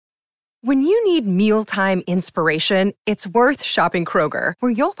When you need mealtime inspiration, it's worth shopping Kroger,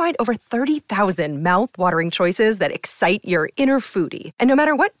 where you'll find over 30,000 mouth-watering choices that excite your inner foodie. And no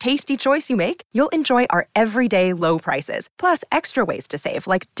matter what tasty choice you make, you'll enjoy our everyday low prices, plus extra ways to save,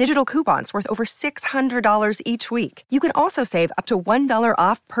 like digital coupons worth over $600 each week. You can also save up to $1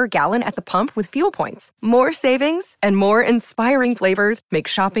 off per gallon at the pump with fuel points. More savings and more inspiring flavors make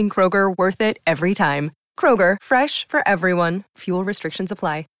shopping Kroger worth it every time. Kroger, fresh for everyone. Fuel restrictions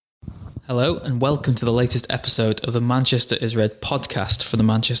apply. Hello and welcome to the latest episode of the Manchester is Red podcast for the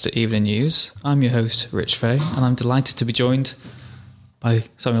Manchester Evening News. I'm your host, Rich Fay, and I'm delighted to be joined by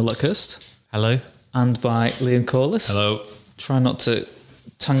Samuel Luckhurst. Hello. And by Liam Corliss. Hello. Try not to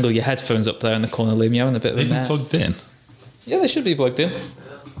tangle your headphones up there in the corner, Liam. You're having a bit of a mare. Plugged in? Yeah, they should be plugged in.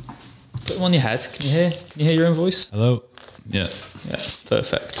 Put them on your head. Can you hear your own voice? Hello. Yeah. Yeah,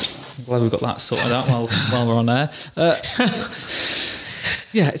 perfect. I'm glad we've got that sorted out while we're on air.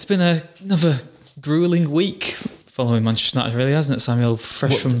 Yeah, it's been another grueling week following Manchester United, really, hasn't it, Samuel?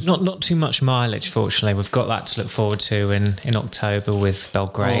 Not too much mileage, fortunately. We've got that to look forward to in October with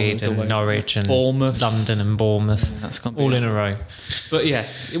Belgrade and Norwich and Bournemouth. London and Bournemouth. Yeah, that's gonna be all in a row. But yeah,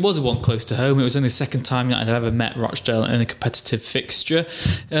 it was a one close to home. It was only the second time United have ever met Rochdale in a competitive fixture.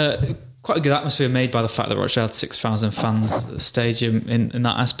 Quite a good atmosphere made by the fact that Rochdale had 6,000 fans at the stadium in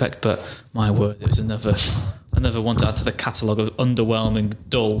that aspect, but my word, it was another one to add to the catalogue of underwhelming,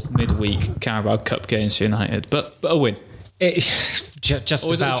 dull, midweek Carabao Cup games for United. But a win. Just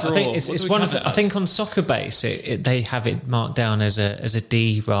or about. I think it's one of the, I think on Soccer Base they have it marked down as a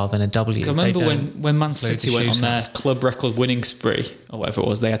D rather than a W. I remember when Man City went on their club record winning spree or whatever it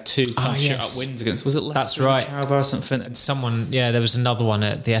was, they had two shootout wins against. Was it Leicester? That's right. Carabao or something? And there was another one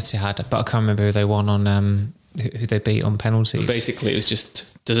at the Etihad, but I can't remember who they won on. Who they beat on penalties. But basically, it was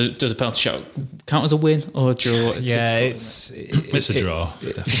just does a penalty shot count as a win or a draw? It's a draw,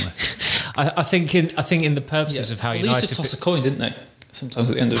 definitely. I think in the purposes of how United they used to toss a coin, didn't they?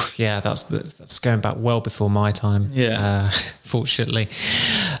 Sometimes at the end of that's going back well before my time. Yeah, fortunately,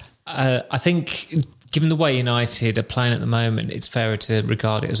 I think given the way United are playing at the moment, it's fairer to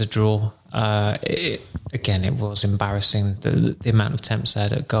regard it as a draw. It was embarrassing, the amount of attempts they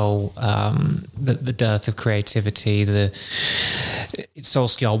had at goal, the dearth of creativity.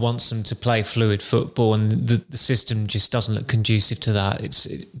 Solskjaer wants them to play fluid football, and the system just doesn't look conducive to that.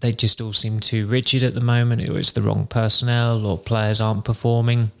 They just all seem too rigid at the moment, or it's the wrong personnel, or players aren't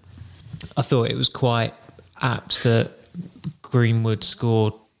performing. I thought it was quite apt that Greenwood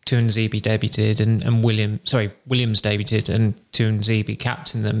scored, Tuanzebe debuted and Williams debuted and Tuanzebe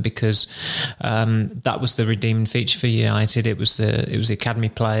captained them, because that was the redeeming feature for United. It was the academy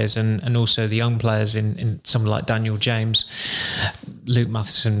players and also the young players in someone like Daniel James. Luke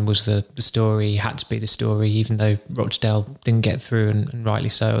Matheson was the story, had to be the story, even though Rochdale didn't get through, and rightly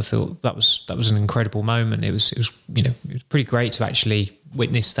so. I thought that was an incredible moment. It was pretty great to actually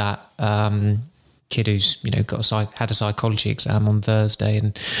witness that. Kid who's had a psychology exam on Thursday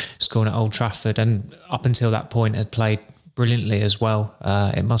and scoring at Old Trafford, and up until that point had played brilliantly as well,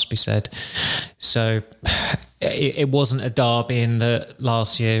 it must be said. So it wasn't a derby in the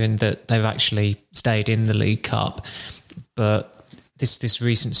last year in that they've actually stayed in the League Cup, but this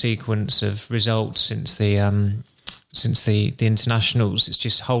recent sequence of results since the internationals, it's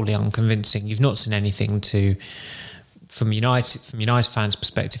just wholly unconvincing. You've not seen anything from United fans'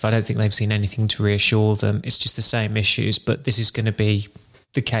 perspective, I don't think they've seen anything to reassure them. It's just the same issues, but this is going to be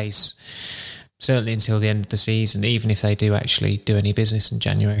the case certainly until the end of the season, even if they do actually do any business in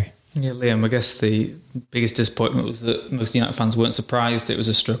January. Yeah, Liam, I guess the biggest disappointment was that most United fans weren't surprised. It was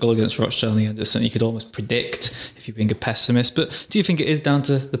a struggle against Rochdale in the end. It's something you could almost predict if you're being a pessimist. But do you think it is down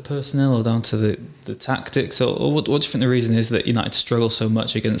to the personnel or down to the tactics? Or what do you think the reason is that United struggle so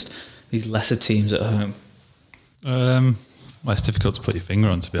much against these lesser teams at home? Well, it's difficult to put your finger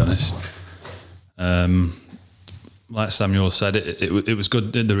on, to be honest. Like Samuel said, it was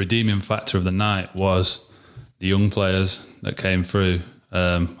good. The redeeming factor of the night was the young players that came through.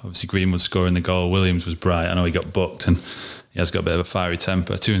 Obviously, Greenwood scoring the goal. Williams was bright. I know he got booked and he has got a bit of a fiery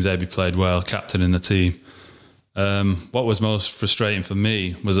temper. Tuanzebe played well, captain in the team. What was most frustrating for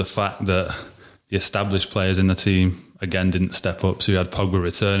me was the fact that the established players in the team again didn't step up. So you had Pogba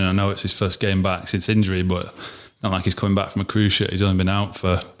returning. I know it's his first game back since injury, but it's not like he's coming back from a cruise ship. He's only been out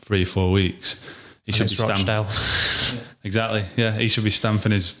for 3-4 weeks. He should be Rochdale. Exactly, yeah. He should be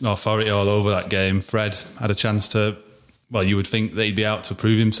stamping his authority all over that game. Fred had a chance to, well, you would think that he'd be out to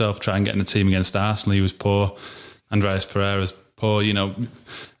prove himself, try and get in the team against Arsenal. He was poor. Andreas Pereira's poor.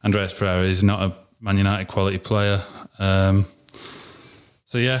 Andreas Pereira is not a Man United quality player.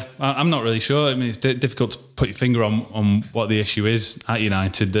 So yeah, I'm not really sure. I mean, it's difficult to put your finger on what the issue is at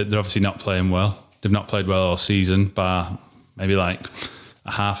United. They're obviously not playing well. They've not played well all season, bar maybe like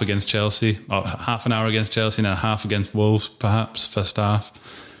a half against Chelsea, or half an hour against Chelsea, and a half against Wolves, perhaps first half.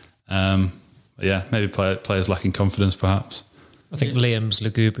 Yeah, maybe players lacking confidence, perhaps. I think Liam's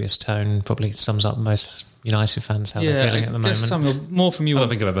lugubrious tone probably sums up most United fans how they're feeling at the moment. Samuel, more from you. I don't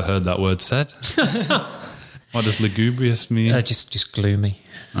think I've ever heard that word said. What does lugubrious mean? Just gloomy.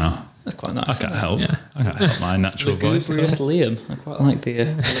 Oh, that's quite nice. I can't help. Yeah. I can't help my natural voice. Lugubrious Liam. I quite like the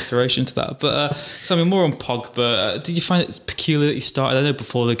alliteration to that. But Samuel, more on Pogba. Did you find it peculiar that he started? I know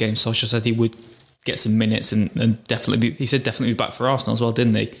before the game, Solskjaer said he would get some minutes and definitely be back for Arsenal as well,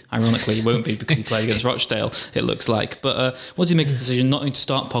 didn't he? Ironically, he won't be because he played against Rochdale, it looks like. But what did he make a decision not only to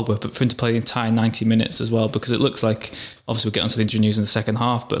start Pogba, but for him to play the entire 90 minutes as well? Because it looks like, obviously we'll get onto the injury news in the second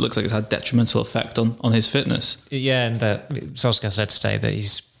half, but it looks like it's had a detrimental effect on his fitness. Yeah, and Solskjaer said today that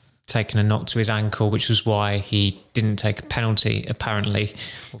he's taken a knock to his ankle, which was why he didn't take a penalty, apparently,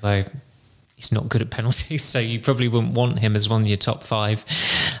 although he's not good at penalties, so you probably wouldn't want him as one of your top five.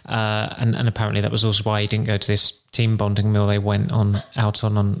 And apparently that was also why he didn't go to this team bonding meal they went out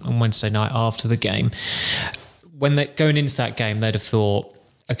on Wednesday night after the game. When they're going into that game, they'd have thought,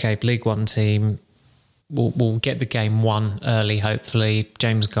 okay, League One team, we'll get the game won early, hopefully.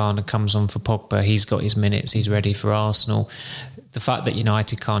 James Garner comes on for Pogba. He's got his minutes. He's ready for Arsenal. The fact that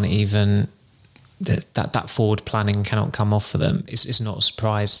United can't even... That forward planning cannot come off for them is not a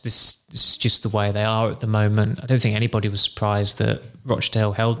surprise. This is just the way they are at the moment. I don't think anybody was surprised that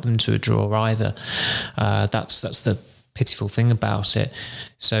Rochdale held them to a draw either. That's the pitiful thing about it.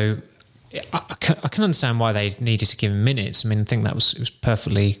 So I can understand why they needed to give him minutes. I mean, I think it was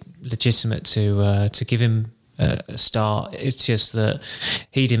perfectly legitimate to give him a start. It's just that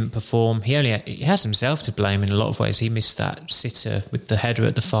he didn't perform. He has himself to blame in a lot of ways. He missed that sitter with the header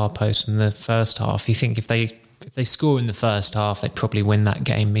at the far post in the first half. You think if they score in the first half, they probably win that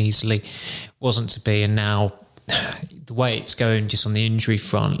game easily. Wasn't to be, and now the way it's going just on the injury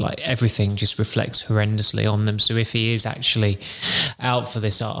front, like everything just reflects horrendously on them. So if he is actually out for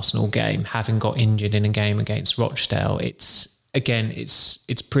this Arsenal game, having got injured in a game against Rochdale, it's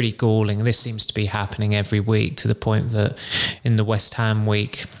pretty galling. This seems to be happening every week, to the point that in the West Ham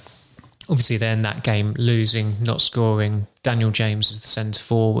week, obviously they're in that game losing, not scoring. Daniel James is the centre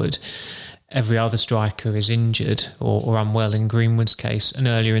forward. Every other striker is injured or unwell in Greenwood's case. And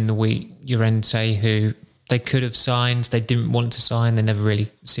earlier in the week, Llorente, who they could have signed, they didn't want to sign, they never really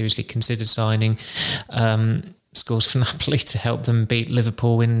seriously considered signing, scores for Napoli to help them beat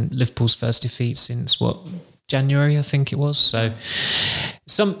Liverpool in Liverpool's first defeat since January, I think it was. So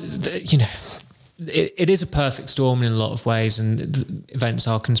it is a perfect storm in a lot of ways, and the events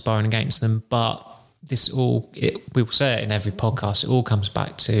are conspiring against them. But we will say it in every podcast, it all comes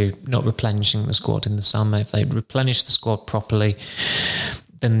back to not replenishing the squad in the summer. If they replenish the squad properly,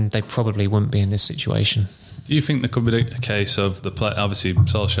 then they probably wouldn't be in this situation. Do you think there could be a case of the play? Obviously,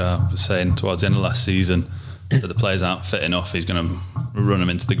 Solskjaer was saying towards the end of last season that the players aren't fit enough. He's going to run them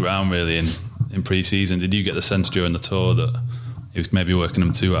into the ground really in pre-season. Did you get the sense during the tour that he was maybe working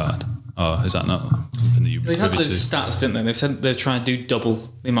them too hard? Or is that not something that you've been privy to? They had those stats, didn't they? They said they're trying to do double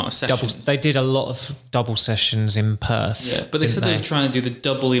the amount of sessions. They did a lot of double sessions in Perth. Yeah, but they said they were trying to do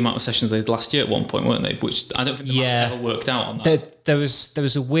double the amount of sessions they did last year at one point, weren't they? Which I don't think the maths ever worked out on that. There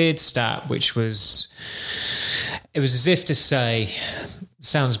was a weird stat which was... It was as if to say...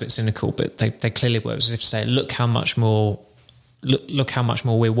 Sounds a bit cynical, but they clearly were. It was as if to say, look how much more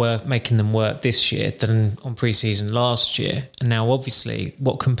we're making them work this year than on pre-season last year. And now obviously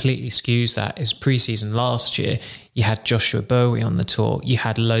what completely skews that is pre-season last year you had Joshua Bowie on the tour, you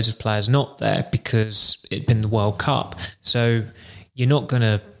had loads of players not there because it'd been the World Cup, so you're not going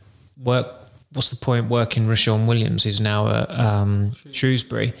to work. What's the point working Rashawn Williams, who's now at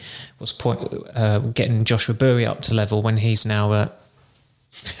Shrewsbury? What's the point getting Joshua Bowie up to level when he's now at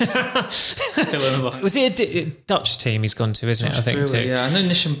was it a Dutch team he's gone to, isn't it? I think too. Yeah, I know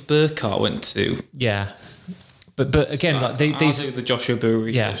Nishan Burkhardt went to. Yeah, but again, like these are the Joshua Bowie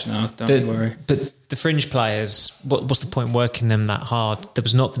research now. Don't worry. But the fringe players, what's the point working them that hard? There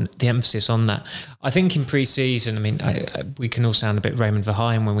was not the emphasis on that. I think in pre-season, I mean, we can all sound a bit Raymond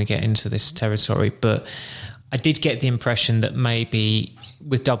Verheyen when we get into this territory, but I did get the impression that maybe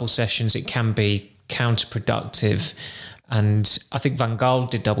with double sessions it can be counterproductive. And I think Van Gaal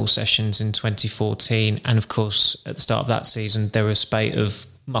did double sessions in 2014. And of course, at the start of that season, there were a spate of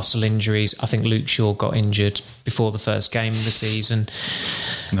muscle injuries. I think Luke Shaw got injured before the first game of the season.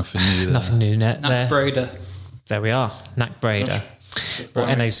 Nothing new there. Nothing new there. Nack Brader. There we are. Nack Brader. or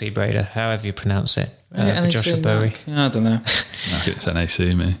NAC Breda, however you pronounce it, for NAC Joshua Bowie. I don't know. I think it's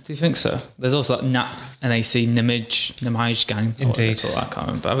NAC, me. Do you think so? There's also that NAC Nimaj gang. Indeed. I can't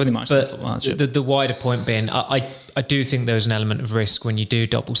remember. I've only matched football. The wider point being, I do think there's an element of risk when you do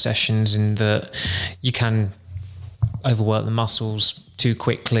double sessions in that you can overwork the muscles too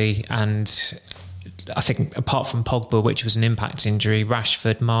quickly. And I think apart from Pogba, which was an impact injury,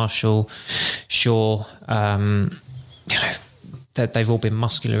 Rashford, Martial, Shaw, they've all been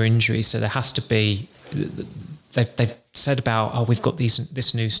muscular injuries. So there has to be... They've said about, we've got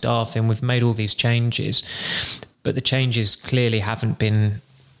this new staff and we've made all these changes, but the changes clearly haven't been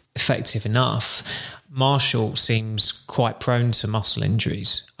effective enough. Martial seems quite prone to muscle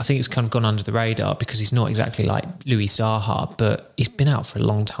injuries. I think it's kind of gone under the radar because he's not exactly like Louis Zaha, but he's been out for a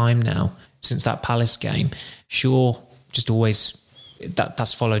long time now, since that Palace game. Shaw just always...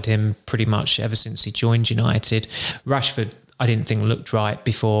 That's followed him pretty much ever since he joined United. Rashford, I didn't think looked right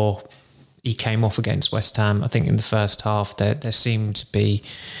before he came off against West Ham. I think in the first half there seemed to be,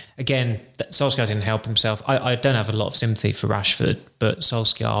 again, Solskjaer didn't help himself. I don't have a lot of sympathy for Rashford, but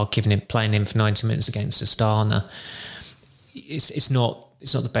Solskjaer playing him for 90 minutes against Astana, it's not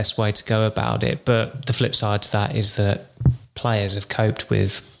the best way to go about it. But the flip side to that is that players have coped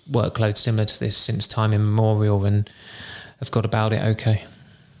with workload similar to this since time immemorial and have got about it okay.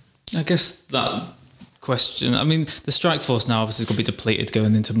 I guess that question, I mean, the strike force now obviously is going to be depleted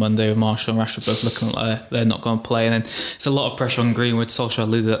going into Monday with Martial and Rashford both looking like they're not going to play, and then it's a lot of pressure on Greenwood. Solskjaer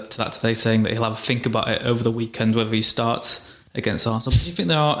alluded to that today, saying that he'll have a think about it over the weekend whether he starts against Arsenal. Do you think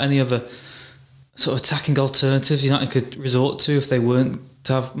there are any other sort of attacking alternatives United could resort to if they weren't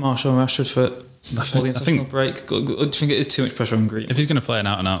to have Martial and Rashford before the international break? Or do you think it is too much pressure on Greenwood? If he's going to play an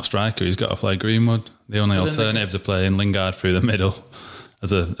out-and-out striker, he's got to play Greenwood. The only alternatives are playing Lingard through the middle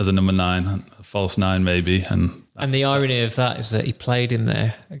as a number 9, a false 9 maybe. And the irony of that is that he played him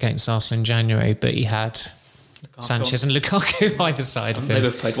there against Arsenal in January, but he had Sanchez and Lukaku either side of him. They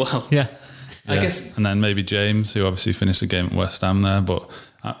both played well. Yeah. I guess. And then maybe James, who obviously finished the game at West Ham there. But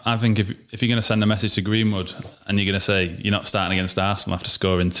I think if you're going to send a message to Greenwood and you're going to say you're not starting against Arsenal after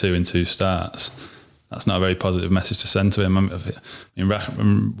scoring 2 in 2 starts, that's not a very positive message to send to him. I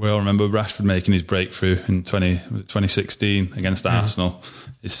mean, we all remember Rashford making his breakthrough in 2016 against Arsenal,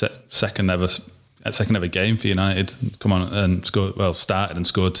 his second ever game for United. Come on and started and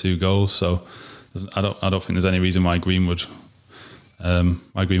scored 2 goals. So I don't think there's any reason why Greenwood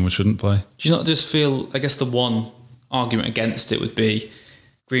shouldn't play. Do you not just feel? I guess the one argument against it would be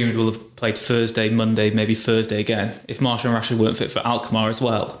Greenwood will have played Thursday, Monday, maybe Thursday again. If Martial and Rashford weren't fit for Alkmaar as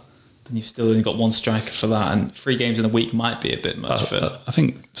well, then you've still only got one striker for that, and 3 games in a week might be a bit much. I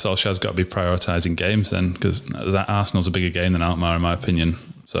think Solskjaer's got to be prioritising games then, because Arsenal's a bigger game than Alkmaar in my opinion.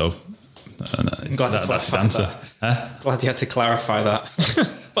 So that's his answer. Glad you had to clarify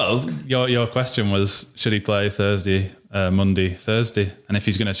that. Well, your question was, should he play Thursday, Monday, Thursday? And if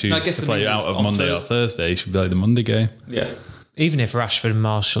he's going to choose to play out of Monday or Thursday, he should play the Monday game. Yeah. Even if Rashford and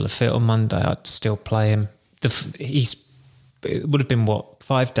Martial are fit on Monday, I'd still play him. It would have been,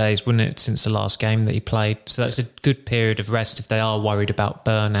 5 days, wouldn't it, since the last game that he played? So that's a good period of rest if they are worried about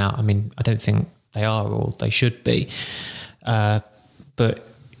burnout. I mean, I don't think they are, or they should be. But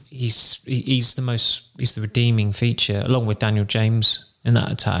he's the redeeming feature, along with Daniel James in that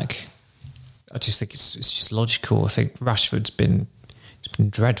attack. I just think it's just logical. I think Rashford's been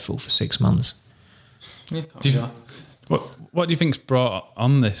dreadful for 6 months. Yeah, What do you think's brought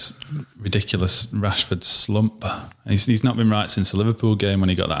on this ridiculous Rashford slump? He's not been right since the Liverpool game when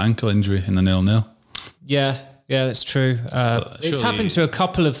he got that ankle injury in the 0-0. Yeah, that's true. It's happened to a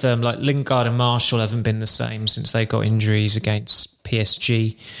couple of them, like Lingard and Martial haven't been the same since they got injuries against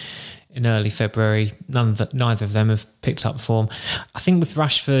PSG in early February. Neither of them have picked up form. I think with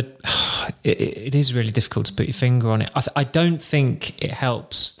Rashford, it is really difficult to put your finger on it. I don't think it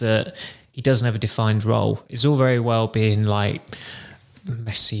helps that he doesn't have a defined role. It's all very well being like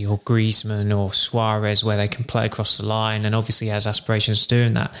Messi or Griezmann or Suarez, where they can play across the line, and obviously he has aspirations of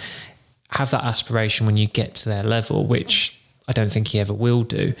doing that. Have that aspiration when you get to their level, which I don't think he ever will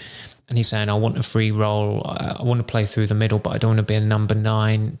do. And he's saying, I want a free role, I want to play through the middle, but I don't want to be a number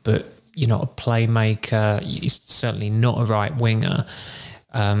 9, but you're not a playmaker. He's certainly not a right winger.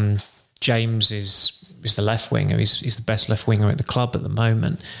 James is the left winger. He's the best left winger at the club at the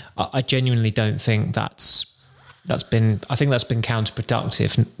moment. I genuinely don't think that's been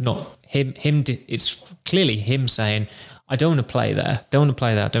counterproductive. Not him. It's clearly him saying, I don't want to play there. Don't want to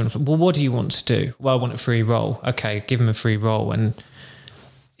play there. Well, what do you want to do? Well, I want a free role. Okay, give him a free role. And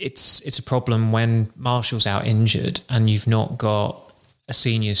it's a problem when Martial's out injured and you've not got a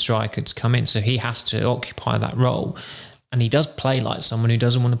senior striker to come in. So he has to occupy that role. And he does play like someone who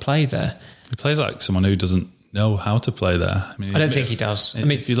doesn't want to play there. He plays like someone who doesn't know how to play there. I mean, I don't think he does. I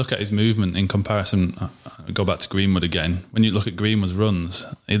mean, if you look at his movement in comparison, I go back to Greenwood again. When you look at Greenwood's runs,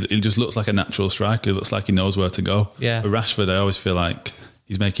 he just looks like a natural striker. He looks like he knows where to go. Yeah. With Rashford, I always feel like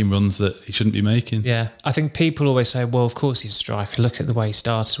he's making runs that he shouldn't be making. Yeah, I think people always say, well, of course he's a striker. Look at the way he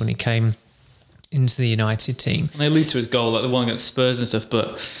started when he came into the United team. And they allude to his goal, like the one against Spurs and stuff,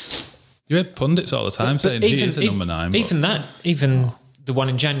 but You hear pundits all the time saying he is a number 9. Even the one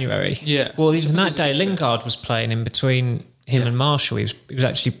in January. Yeah. Well, even that day, Lingard was playing in between him and Marshall. He was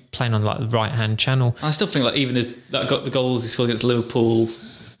actually playing on like the right-hand channel. I still think like even that got the goals he scored against Liverpool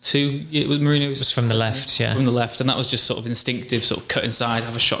 2 with Mourinho was from the left, yeah. From the left, and that was just sort of instinctive, sort of cut inside,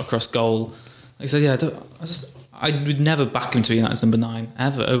 have a shot across goal. Like I said, yeah, I would never back him to be United's number 9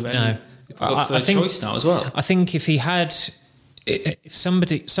 ever over any. I think choice now as well. I think if he had, if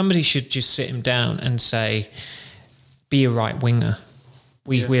somebody should just sit him down and say, be a right winger.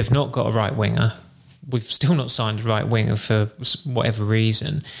 We have not got a right winger. We've still not signed a right winger for whatever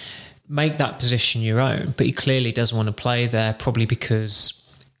reason. Make that position your own. But he clearly doesn't want to play there, probably because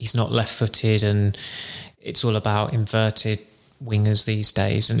he's not left-footed and it's all about inverted wingers these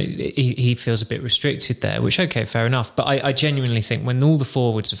days. And he feels a bit restricted there, which, okay, fair enough. But I genuinely think when all the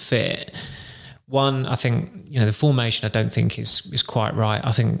forwards are fit, one, I think, the formation I don't think is quite right.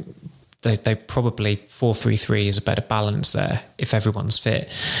 I think they probably 4-3-3 is a better balance there if everyone's fit.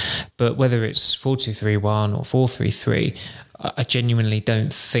 But whether it's 4-2-3-1 or 4-3-3, I genuinely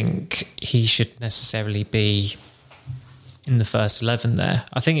don't think he should necessarily be in the first 11 there.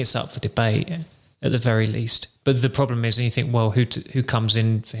 I think it's up for debate at the very least. But the problem is, you think, well, who comes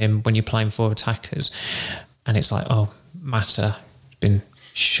in for him when you're playing 4 attackers? And it's like, oh, Mata has been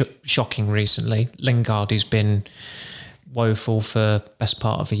shocking recently. Lingard, who's been woeful for best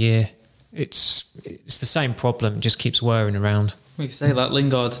part of a year. It's the same problem, just keeps whirring around. We say that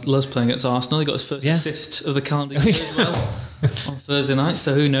Lingard loves playing against Arsenal. He got his first assist of the calendar year as well on Thursday night.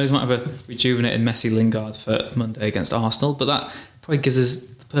 So who knows, might have a rejuvenated Messi Lingard for Monday against Arsenal. But that probably gives us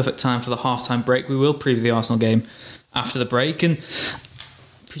the perfect time for the half-time break. We will preview the Arsenal game after the break. And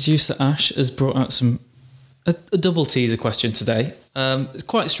producer Ash has brought out a double teaser question today. It's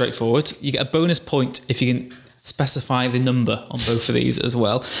quite straightforward. You get a bonus point if you can specify the number on both of these as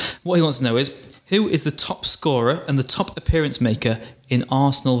well. What he wants to know is, who is the top scorer and the top appearance maker in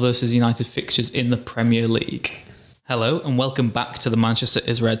Arsenal versus United fixtures in the Premier League? Hello and welcome back to the Manchester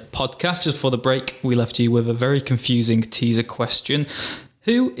is Red podcast. Just before the break, we left you with a very confusing teaser question.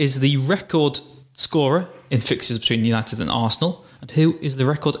 Who is the record scorer in fixtures between United and Arsenal? And who is the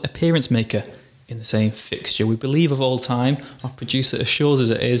record appearance maker in the same fixture? We believe of all time. Our producer assures us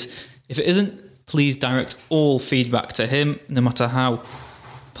it is. If it isn't, please direct all feedback to him, no matter how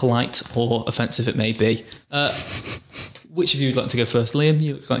polite or offensive it may be. Which of you would like to go first? Liam,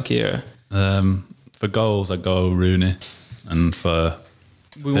 you look like you're... For goals, I go Rooney. And for...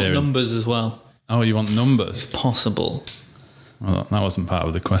 We want numbers as well. Oh, you want numbers? If possible. Well, that wasn't part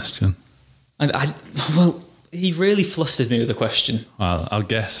of the question. Well, he really flustered me with the question. Well, I'll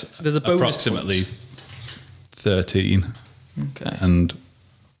guess there's a bonus approximately 13. Okay. And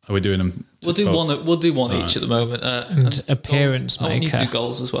are we doing them? We'll do one. We'll do one each at the moment. And appearance goals. maker. I want you to do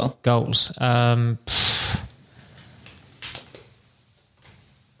goals as well. Goals.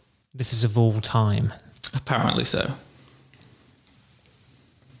 This is of all time. Apparently so.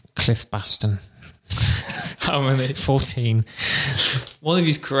 Cliff Baston. How many? 14. One of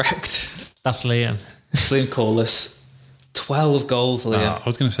you's correct. That's Liam. Liam Corliss. 12 goals, Liam. I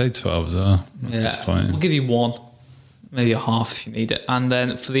was going to say 12 as well. That's disappointing. We'll give you one. Maybe a half if you need it. And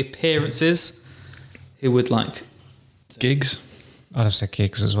then for the appearances, who would like? Giggs? I'd have said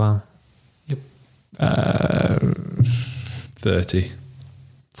Giggs as well. Yep. 30.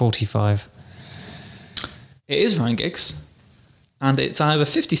 45. It is Ryan Giggs. And it's either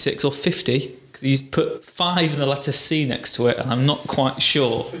 56 or 50, because he's put 5 in the letter C next to it, and I'm not quite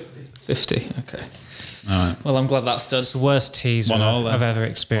sure. 50, okay. All right. Well, I'm glad that's done. It's the worst teaser I've ever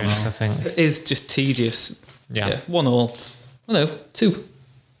experienced, I think. It is just tedious. Yeah. 1 all. Oh no, 2.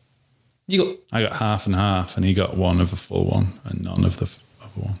 I got half and half, and he got one of a full one, and none of the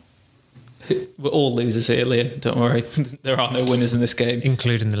other one. We're all losers here, Liam. Don't worry. There are no winners in this game.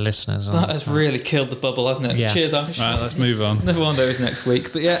 Including the listeners. That has really killed the bubble, hasn't it? Yeah. Cheers, Ash. Right, let's move on. Never one of those next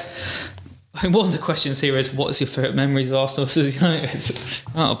week. But yeah, I mean, one of the questions here is, what is your favourite memories of Arsenal versus United?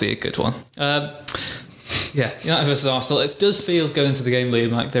 That'll be a good one. United versus Arsenal. It does feel, going to the game,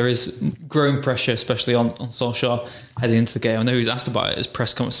 Liam, like there is growing pressure, especially on Solskjaer heading into the game. I know he was asked about it at his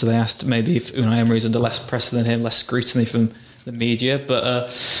press conference today, asked maybe if Unai Emery's under less pressure than him, less scrutiny from the media.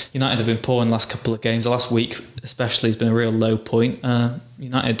 But United have been poor in the last couple of games. The last week especially has been a real low point.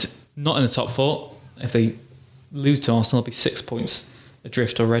 United not in the top four. If they lose to Arsenal, it'll be 6 points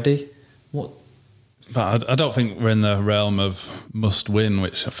adrift already. What? But I don't think we're in the realm of must win,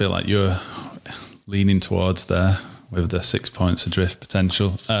 which I feel like you're leaning towards there with the 6 points adrift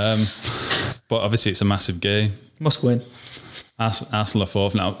potential. But obviously it's a massive game. Must win. Arsenal are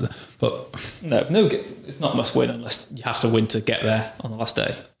fourth now, but no, it's not must win unless you have to win to get there on the last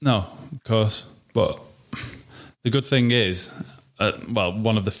day. No, of course. But the good thing is,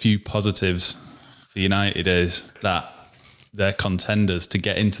 one of the few positives for United is that their contenders to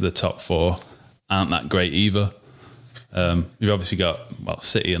get into the top four aren't that great either. You've obviously got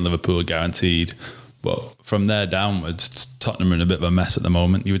City and Liverpool are guaranteed, but from there downwards, Tottenham are in a bit of a mess at the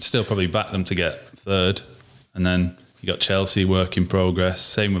moment. You would still probably back them to get third, and then you got Chelsea work in progress.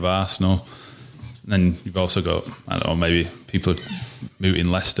 Same with Arsenal. And then you've also got, I don't know, maybe people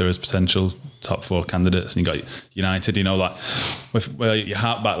mooting Leicester as potential top four candidates, and you got United. You know, like where you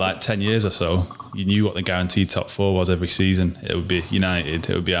hark back like 10 years or so, you knew what the guaranteed top four was every season. It would be United,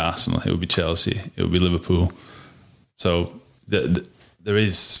 it would be Arsenal, it would be Chelsea, it would be Liverpool. So there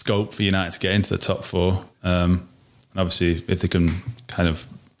is scope for United to get into the top four. And obviously, if they can kind of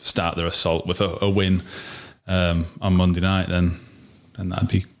start their assault with a win on Monday night, then that'd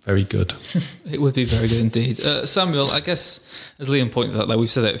be very good. It would be very good indeed. Samuel, I guess, as Liam pointed out, we've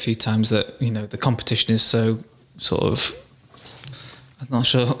said it a few times that the competition is so sort of.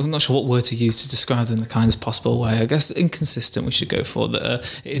 I'm not sure what word to use to describe it in the kindest possible way. I guess inconsistent we should go for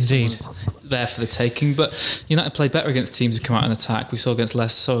that. It is there for the taking, but United play better against teams who come out and attack. We saw against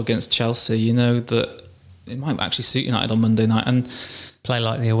Leicester, saw against Chelsea. That it might actually suit United on Monday night and play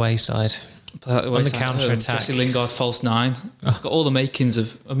like the away side. On the counter-attack. Jesse Lingard, false nine. Got all the makings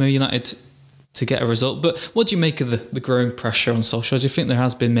of United to get a result. But what do you make of the growing pressure on Solskjaer? Do you think there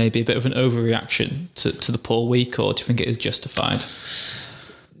has been maybe a bit of an overreaction to the poor week, or do you think it is justified?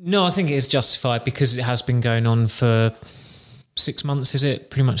 No, I think it is justified because it has been going on for 6 months, is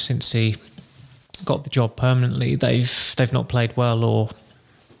it? Pretty much since he got the job permanently. They've not played well, or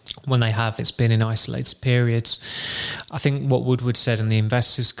when they have, it's been in isolated periods. I think what Woodward said in the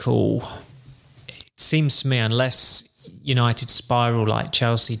investors' call, it seems to me, unless United spiral like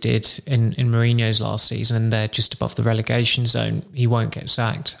Chelsea did in Mourinho's last season and they're just above the relegation zone, he won't get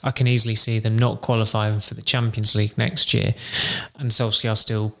sacked. I can easily see them not qualifying for the Champions League next year and Solskjaer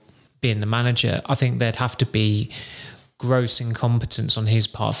still being the manager. I think there'd have to be gross incompetence on his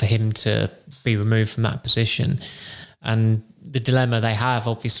part for him to be removed from that position. And the dilemma they have,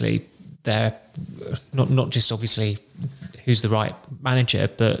 obviously, they're not just obviously who's the right manager,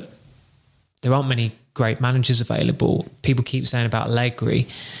 but there aren't many great managers available. People keep saying about Allegri.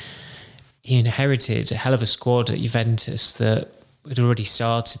 He inherited a hell of a squad at Juventus that had already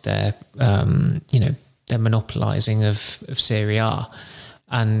started their monopolising of Serie A,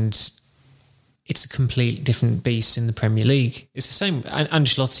 and it's a completely different beast in the Premier League. It's the same.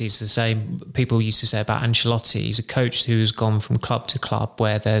 Ancelotti is the same. People used to say about Ancelotti, he's a coach who has gone from club to club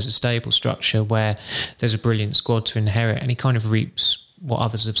where there's a stable structure, where there's a brilliant squad to inherit, and he kind of reaps what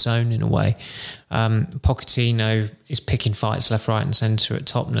others have sown in a way. Pochettino is picking fights left, right and centre at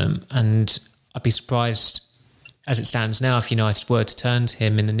Tottenham, and I'd be surprised as it stands now if United were to turn to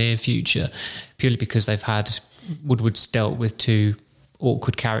him in the near future, purely because they've had Woodward's dealt with two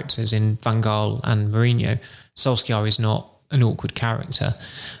awkward characters in Van Gaal and Mourinho. Solskjaer is not an awkward character,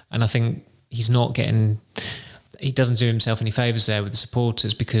 and I think he doesn't do himself any favours there with the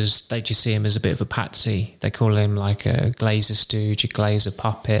supporters because they just see him as a bit of a patsy. They call him like a Glazer stooge, a Glazer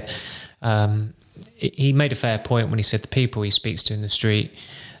puppet. He made a fair point when he said the people he speaks to in the street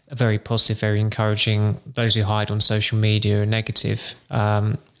are very positive, very encouraging. Those who hide on social media are negative.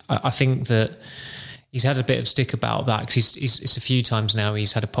 I think that he's had a bit of stick about that because it's a few times now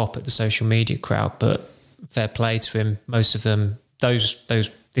he's had a pop at the social media crowd, but fair play to him. Most of them,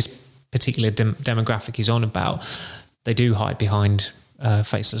 this particular demographic he's on about, they do hide behind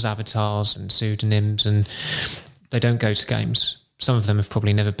faceless avatars and pseudonyms, and they don't go to games. Some of them have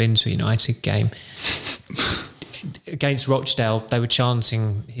probably never been to a United game. Against Rochdale, they were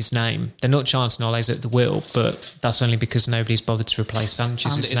chanting his name. They're not chanting Ole's at the wheel, but that's only because nobody's bothered to replace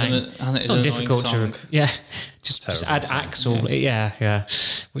Sanchez's name. It's not difficult to... Yeah, just add Axel. Yeah.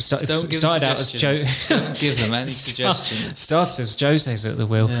 We started out as Joe. Don't give them any suggestions. Started as Jose's at the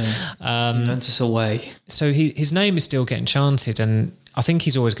wheel. Yeah. Invent us away. So his name is still getting chanted, and I think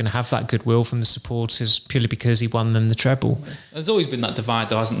he's always going to have that goodwill from the supporters purely because he won them the treble. There's always been that divide,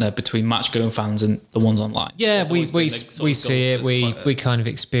 though, hasn't there, between match-going fans and the ones online? Yeah, we see it. We kind of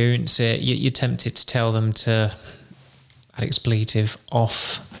experience it. You're tempted to tell them to, I had expletive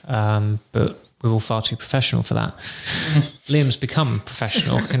off, but we're all far too professional for that. Liam's become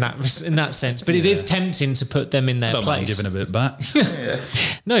professional in that sense, but it is tempting to put them in their Don't mind place. giving a bit back.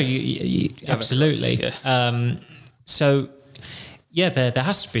 No, you absolutely. So, yeah, there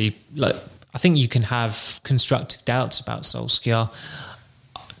has to be, like, I think you can have constructive doubts about Solskjaer.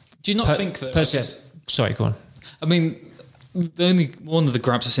 Do you not think that... Sorry, go on. I mean, the only one of the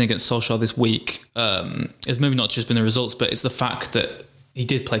gripes I've seen against Solskjaer this week is maybe not just been the results, but it's the fact that he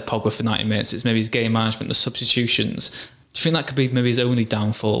did play Pogba for 90 minutes. It's maybe his game management, the substitutions. Do you think that could be maybe his only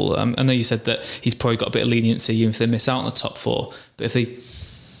downfall? I know you said that he's probably got a bit of leniency even if they miss out on the top four, but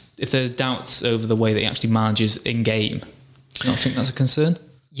if there's doubts over the way that he actually manages in-game, do you not think that's a concern?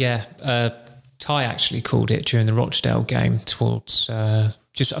 Yeah, Ty actually called it during the Rochdale game towards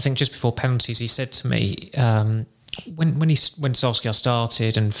just before penalties. He said to me when Solskjaer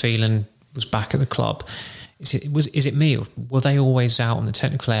started and Phelan was back at the club, is it me or were they always out on the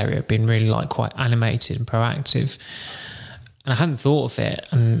technical area being really like quite animated and proactive? And I hadn't thought of it,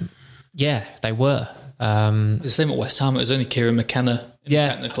 and yeah, they were. The same at West Ham. It was only Kieran McKenna in the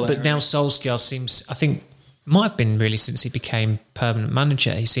technical area. But now Solskjaer seems, I think, might have been really since he became permanent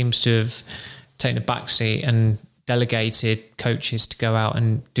manager. He seems to have taken a backseat and delegated coaches to go out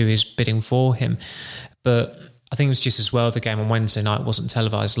and do his bidding for him. But I think it was just as well the game on Wednesday night wasn't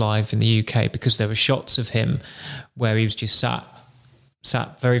televised live in the UK because there were shots of him where he was just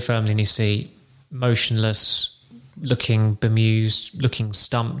sat very firmly in his seat, motionless, looking bemused, looking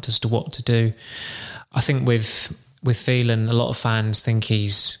stumped as to what to do. I think with Phelan, a lot of fans think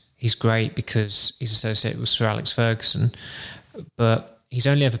he's great because he's associated with Sir Alex Ferguson, but he's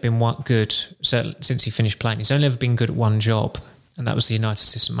only ever been good, so since he finished playing, he's only ever been good at one job, and that was the United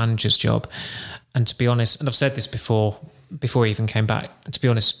assistant manager's job. And to be honest, and I've said this before he even came back, and to be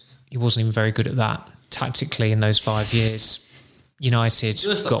honest, he wasn't even very good at that. Tactically, in those 5 years, United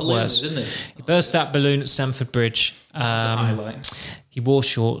got worse. Didn't He burst that balloon at Stamford Bridge. He wore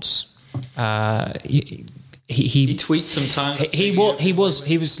shorts. He tweets sometimes. He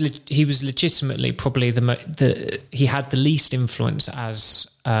was legitimately probably he had the least influence as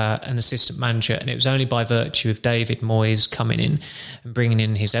an assistant manager, and it was only by virtue of David Moyes coming in and bringing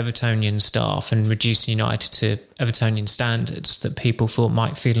in his Evertonian staff and reducing United to Evertonian standards that people thought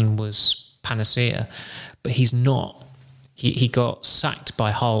Mike Phelan was panacea, but he's not. He got sacked by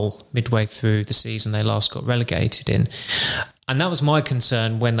Hull midway through the season they last got relegated in. And that was my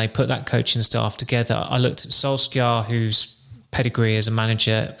concern when they put that coaching staff together. I looked at Solskjaer, whose pedigree as a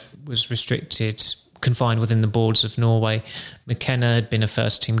manager was confined within the borders of Norway. McKenna had been a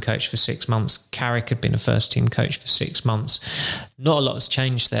first-team coach for 6 months. Carrick had been a first-team coach for 6 months. Not a lot has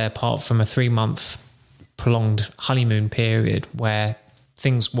changed there apart from a 3-month prolonged honeymoon period where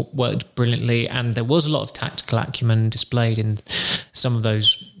things worked brilliantly and there was a lot of tactical acumen displayed in some of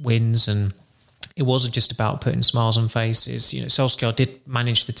those wins, and it wasn't just about putting smiles on faces. Solskjaer did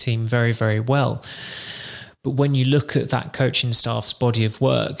manage the team very, very well. But when you look at that coaching staff's body of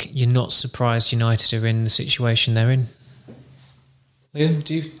work, you're not surprised United are in the situation they're in. Liam,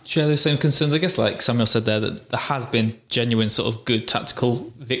 do you share the same concerns? I guess, like Samuel said there, that there has been genuine sort of good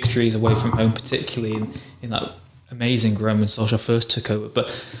tactical victories away from home, particularly in that amazing run when Solskjaer first took over.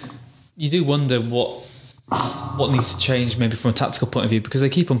 But you do wonder what needs to change maybe from a tactical point of view, because they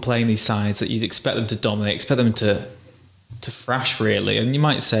keep on playing these sides that you'd expect them to dominate, expect them to thrash really. And you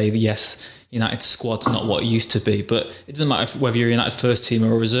might say, yes, United's squad's not what it used to be, but it doesn't matter whether you're a United first team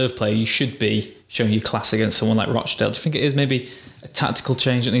or a reserve player, you should be showing your class against someone like Rochdale. Do you think it is maybe a tactical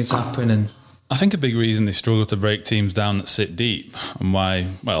change that needs to happen? And I think a big reason they struggle to break teams down that sit deep, and why,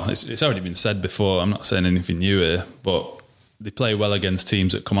 well, it's already been said before, I'm not saying anything new here, but they play well against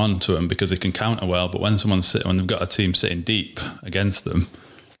teams that come on to them because they can counter well. But when they've got a team sitting deep against them,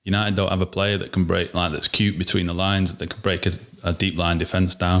 United don't have a player that can break, like that's cute between the lines, that can break a deep line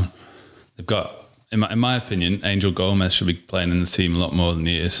defence down. They've got, in my opinion, Angel Gomez should be playing in the team a lot more than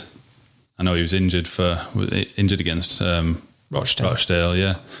he is. I know he was injured against Rochdale,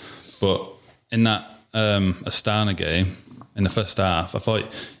 yeah. But in that Astana game, in the first half, I thought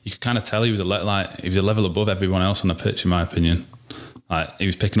you could kind of tell he was a level above everyone else on the pitch, in my opinion. Like, he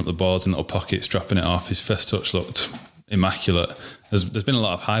was picking up the balls in little pockets, dropping it off. His first touch looked immaculate. There's been a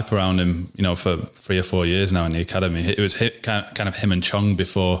lot of hype around him, for 3 or 4 years now in the academy. It was kind of him and Chong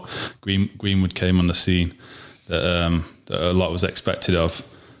before Greenwood came on the scene that a lot was expected of.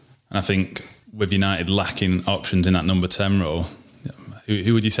 And I think with United lacking options in that number 10 role,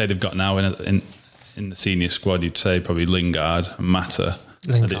 who would you say they've got now in the senior squad? You'd say probably Lingard and Mata.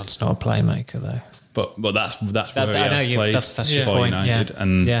 Lingard's not a playmaker though. But that's where he has played that's for your point,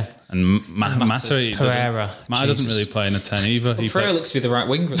 United. yeah. And Mata Pereira. doesn't really play in a 10 either. Well, Pereira looks to be the right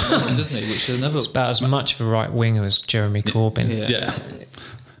winger at the moment, doesn't he? Which is never... It's about as much of a right winger as Jeremy Corbyn. Yeah.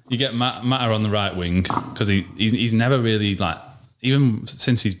 You get Mata on the right wing because he's never really, like, even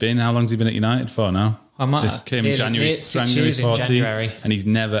since he's been, how long has he been at United for now? Mata came in January 14, and he's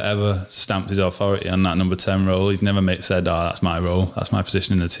never ever stamped his authority on that number 10 role. He's never said, "Oh, that's my role, that's my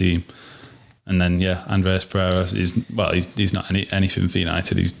position in the team." And then Andreas Pereira he's not anything for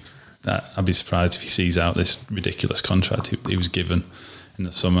United. I'd be surprised if he sees out this ridiculous contract he was given in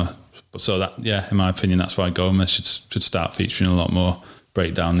the summer. So that, in my opinion, that's why Gomez should start featuring a lot more.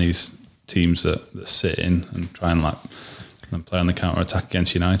 Break down these teams that sit in and try and play on the counter attack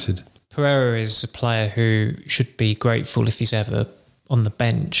against United. Pereira is a player who should be grateful if he's ever on the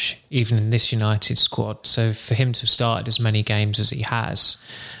bench, even in this United squad. So for him to have started as many games as he has,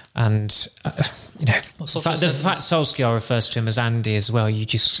 and the fact Solskjaer refers to him as Andy as well, you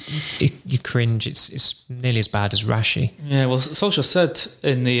cringe. It's nearly as bad as Rashi. Yeah, well, Solskjaer said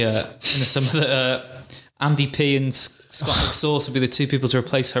in the summer that Andy P and Scott McSauce would be the two people to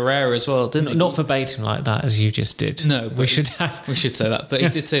replace Herrera as well, didn't he? Not verbatim like that, as you just did. No, we should say that. But he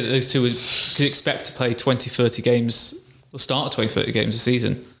did say that those two could expect to play 20, 30 games, or start 20, 30 games a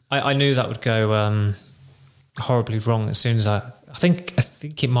season. I knew that would go horribly wrong as soon as I think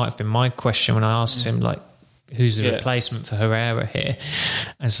it might have been my question when I asked him, like, who's the replacement for Herrera here?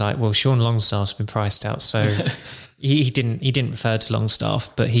 And it's like, well, Sean Longstaff's been priced out, so he didn't refer to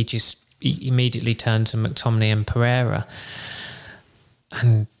Longstaff, but he immediately turned to McTominay and Pereira.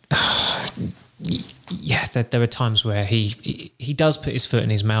 And there are times where he does put his foot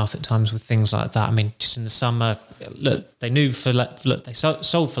in his mouth at times with things like that. I mean, just in the summer, they knew they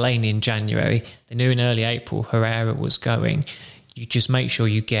sold Fellaini in January. They knew in early April Herrera was going. You just make sure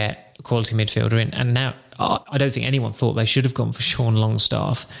you get a quality midfielder in. And now I don't think anyone thought they should have gone for Sean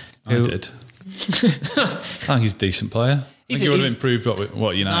Longstaff. I did. I think he's a decent player. He would have improved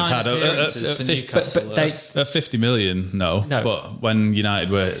what United had at 50 million. No, but when United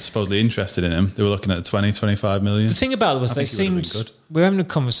were supposedly interested in him, they were looking at 20, 25 million. The thing about it was we were having a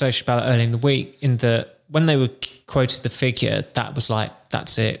conversation about it early in the week, in that when they were quoted the figure, that was like,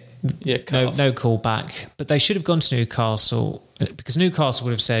 that's it. Yeah, no call back. But they should have gone to Newcastle, because Newcastle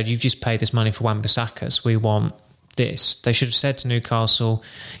would have said, you've just paid this money for Wan-Bissaka, so we want this. They should have said to Newcastle,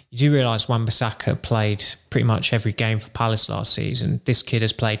 you do realise Wan-Bissaka played pretty much every game for Palace last season. This kid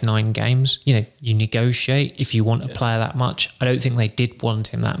has played 9 games. You negotiate if you want a player that much. I don't think they did want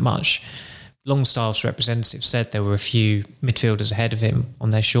him that much. Longstaff's representative said there were a few midfielders ahead of him on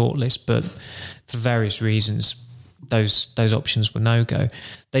their shortlist, but for various reasons, those options were no-go.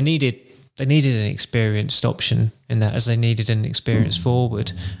 They needed an experienced option in that, as they needed an experienced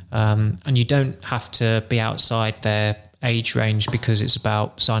forward. And you don't have to be outside their age range because it's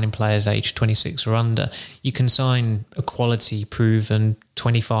about signing players aged 26 or under. You can sign a quality, proven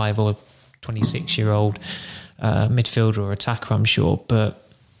 25 or 26-year-old midfielder or attacker, I'm sure, but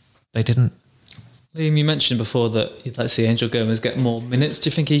they didn't. Liam, you mentioned before that you'd like to see Angel Gomez get more minutes. Do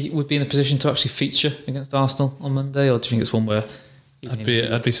you think he would be in a position to actually feature against Arsenal on Monday, or do you think it's one where... I'd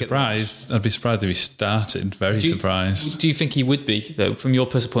be surprised. I'd be surprised if he started. Surprised. Do you think he would be, though? From your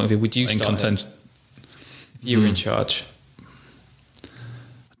personal point of view, would you start him if you were in charge?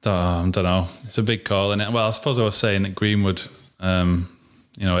 I don't know. It's a big call, isn't it? Well, I suppose I was saying that Greenwood,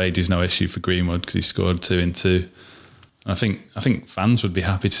 age is no issue for Greenwood because he scored 2 in 2. I think fans would be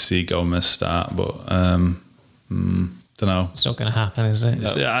happy to see Gomez start, but don't know. It's not going to happen, is it?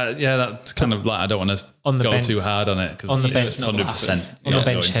 That's kind of like, I don't want to go too hard on it, because on the bench, 100% on the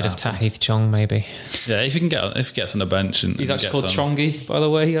bench head of Tahith Chong, maybe. Yeah, if he gets on the bench, and he's actually called Chongi, by the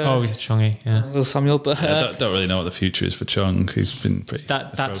way. Chongi, yeah. Will Samuel, but don't really know what the future is for Chong. He's been pretty.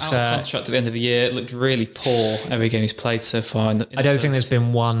 That's contract at the end of the year. It looked really poor every game he's played so far. I don't think there's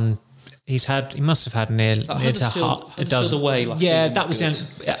been one. He must have had near to half a dozen away last season. That was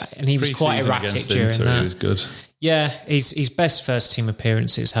and he was quite erratic during that. He was good. Yeah, his best first team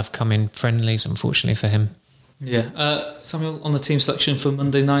appearances have come in friendlies, unfortunately for him. Yeah, Samuel, on the team selection for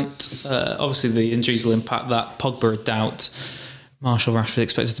Monday night, obviously the injuries will impact that. Pogba a doubt. Marshall Rashford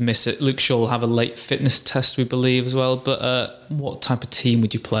expected to miss it. Luke Shaw will have a late fitness test, we believe, as well. But what type of team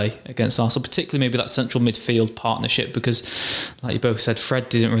would you play against Arsenal? Particularly maybe that central midfield partnership, because, like you both said, Fred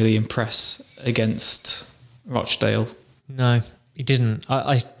didn't really impress against Rochdale. No, he didn't.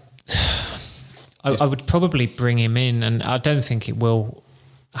 I would probably bring him in, and I don't think it will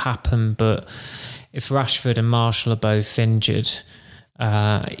happen, but if Rashford and Marshall are both injured,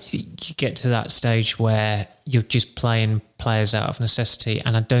 you get to that stage where you're just playing players out of necessity,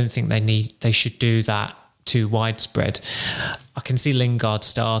 and I don't think they should do that too widespread. I can see Lingard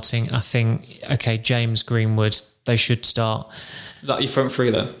starting. I think, okay, James, Greenwood, they should start. Is that your front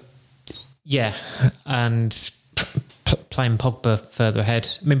three then? Yeah, and playing Pogba further ahead.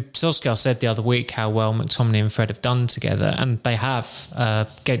 I mean, Solskjaer said the other week how well McTominay and Fred have done together, and they have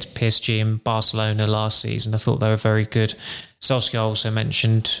against PSG and Barcelona last season. I thought they were very good. Solskjaer also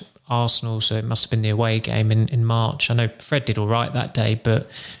mentioned Arsenal, so it must have been the away game in March. I know Fred did all right that day,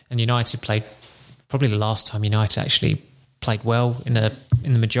 and United played probably the last time United actually played well in the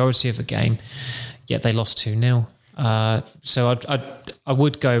majority of the game, yet they lost 2-0. So I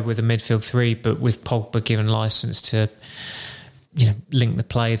would go with a midfield three, but with Pogba given licence to link the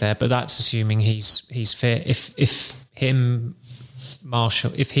play there. But that's assuming he's fit. If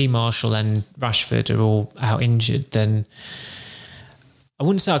Martial and Rashford are all out injured, then I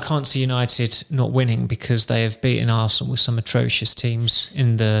wouldn't say I can't see United not winning, because they have beaten Arsenal with some atrocious teams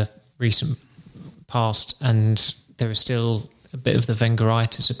in the recent past, and there is still a bit of the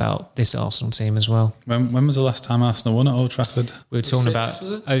Wengeritis about this Arsenal team as well. When was the last time Arsenal won at Old Trafford? We were talking about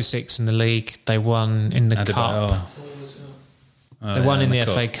 06 in the league. They won in the cup. They won in the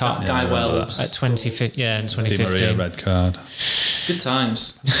FA Cup. Guy Wells at 2015. Yeah, in 2015. Di Maria red card. Good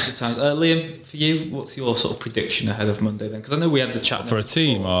times. Good times. Liam, for you, what's your sort of prediction ahead of Monday then? Because I know we had the chat for a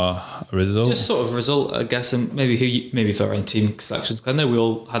team or a result. Just sort of a result, I guess, and maybe for our own team selections. Because I know we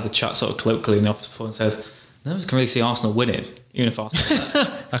all had the chat sort of colloquially in the office before and said, none of us can really see Arsenal winning, even if Arsenal.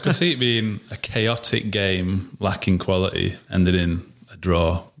 I could see it being a chaotic game, lacking quality, ended in a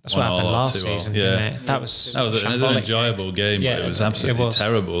draw. That's what happened last season, didn't it? That was an enjoyable game, but it was absolutely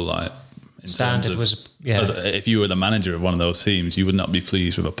terrible. Like, standard was, if you were the manager of one of those teams, you would not be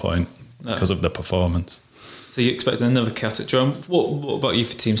pleased with a point because of the performance. So you expect another chaotic draw. What about you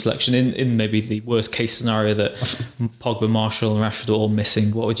for team selection? In maybe the worst case scenario that Pogba, Martial and Rashford are all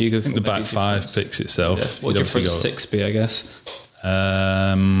missing, what would you go for? I think the back five picks itself. Yeah. What would your front six be, I guess?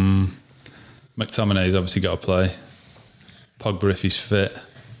 McTominay's obviously got to play. Pogba if he's fit.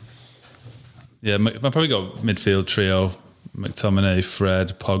 Yeah, I've probably got midfield trio: McTominay,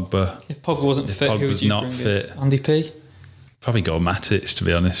 Fred, Pogba. If Pogba wasn't fit, who would you bring fit? Andy P? Probably go Matic, to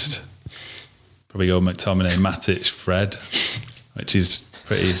be honest. Probably go McTominay, Matic, Fred, which is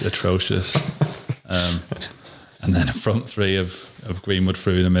pretty atrocious. And then a front three of Greenwood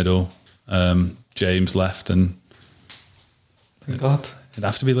through in the middle, James left, and Lingard. It'd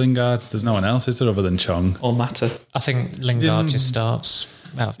have to be Lingard. There's no one else, is there, other than Chong? Or Mata. I think Lingard just starts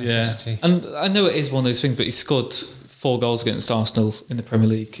out of necessity. Yeah. And I know it is one of those things, but he scored 4 goals against Arsenal in the Premier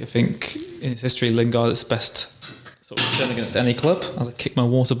League. I think in his history, Lingard is the best sort of return against any club. As I kick my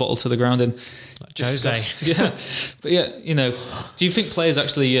water bottle to the ground in Jose. Yeah. But yeah, do you think players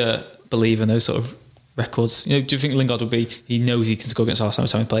actually believe in those sort of records? Do you think Lingard he knows he can score against Arsenal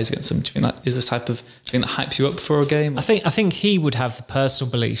every time he plays against them? Do you think that is the type of thing that hypes you up for a game? I think he would have the personal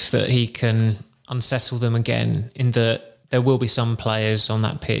belief that he can unsettle them again, in that there will be some players on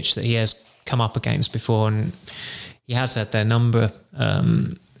that pitch that he has come up against before, and he has had their number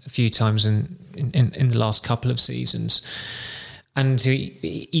a few times in the last couple of seasons. And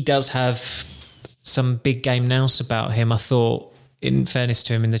he does have some big game nous about him. I thought, in fairness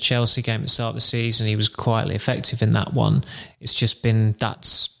to him, in the Chelsea game at the start of the season, he was quietly effective in that one. It's just been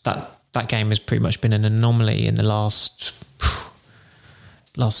that game has pretty much been an anomaly in the last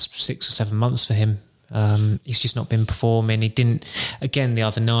 6 or 7 months for him. He's just not been performing. He didn't. Again, the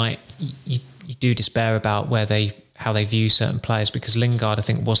other night, you do despair about how they view certain players, because Lingard, I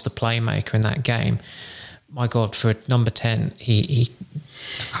think, was the playmaker in that game. My God, for number 10, he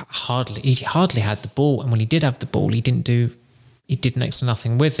hardly had the ball, and when he did have the ball, he did next to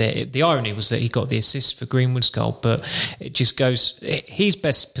nothing with it. The irony was that he got the assist for Greenwood's goal, but it just goes, his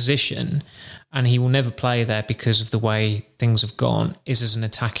best position, and he will never play there because of the way things have gone, is as an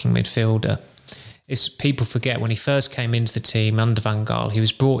attacking midfielder. People forget when he first came into the team under Van Gaal, he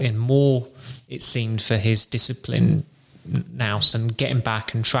was brought in more, it seemed, for his discipline nous and getting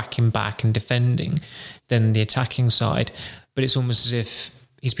back and tracking back and defending than the attacking side. But it's almost as if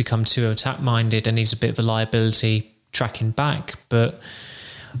he's become too attack-minded and he's a bit of a liability tracking back. But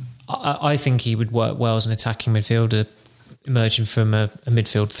I think he would work well as an attacking midfielder, emerging from a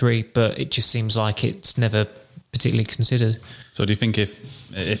midfield three, but it just seems like it's never particularly considered. So do you think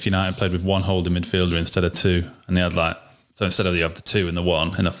if United played with one holding midfielder instead of two, and they had so instead of you have the 2 and the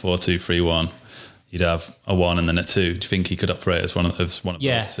 1 in a 4-2-3-1, you'd have a 1 and then a 2. Do you think he could operate as one of those two?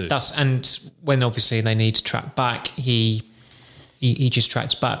 Yeah, and when obviously they need to track back, he just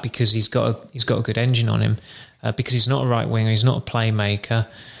tracks back because he's got a good engine on him, because he's not a right winger, he's not a playmaker.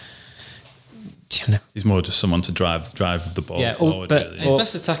 He's more just someone to drive the ball forward. Really. His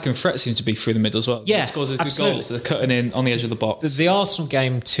best attacking threat seems to be through the middle as well. Yeah, he scores a good absolutely. goal, so they're cutting in on the edge of the box. The Arsenal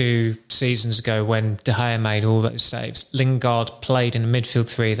game 2 seasons ago when De Gea made all those saves, Lingard played in a midfield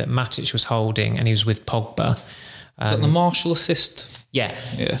 3 that Matic was holding, and he was with Pogba. Is that the Martial assist? Yeah.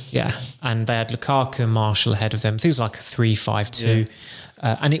 And they had Lukaku and Martial ahead of them. Things like a 3-5-2.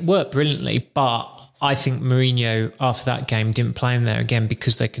 And it worked brilliantly, but I think Mourinho, after that game, didn't play him there again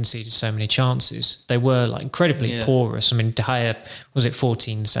because they conceded so many chances. They were like incredibly porous. I mean, De Gea, was it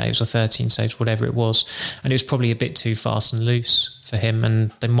 14 saves or 13 saves, whatever it was. And it was probably a bit too fast and loose for him,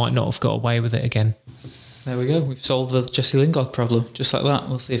 and they might not have got away with it again. There we go. We've solved the Jesse Lingard problem, just like that.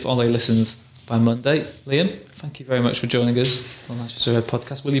 We'll see if Ole listens by Monday. Liam, thank you very much for joining us on the Manchester Red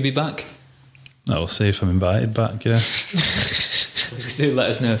podcast. Will you be back? I'll see if I'm invited back, yeah. Please do let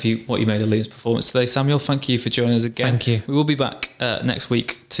us know what you made of Liam's performance today. Samuel, thank you for joining us again. Thank you. We will be back next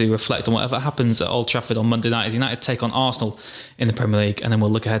week to reflect on whatever happens at Old Trafford on Monday night as United take on Arsenal in the Premier League, and then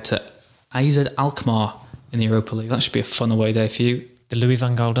we'll look ahead to AZ Alkmaar in the Europa League. That should be a fun away day for you. The Louis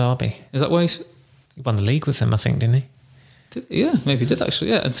van Gaal derby. Is that why He won the league with them, I think, didn't he? maybe he did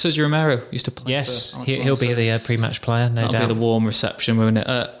actually. Yeah, and Sergio Romero used to play. Yes, for he'll be the pre-match player, no doubt. That'll be the warm reception, won't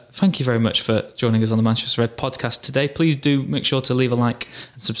it? Thank you very much for joining us on the Manchester Red podcast today. Please do make sure to leave a like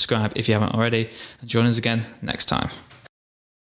and subscribe if you haven't already, and join us again next time.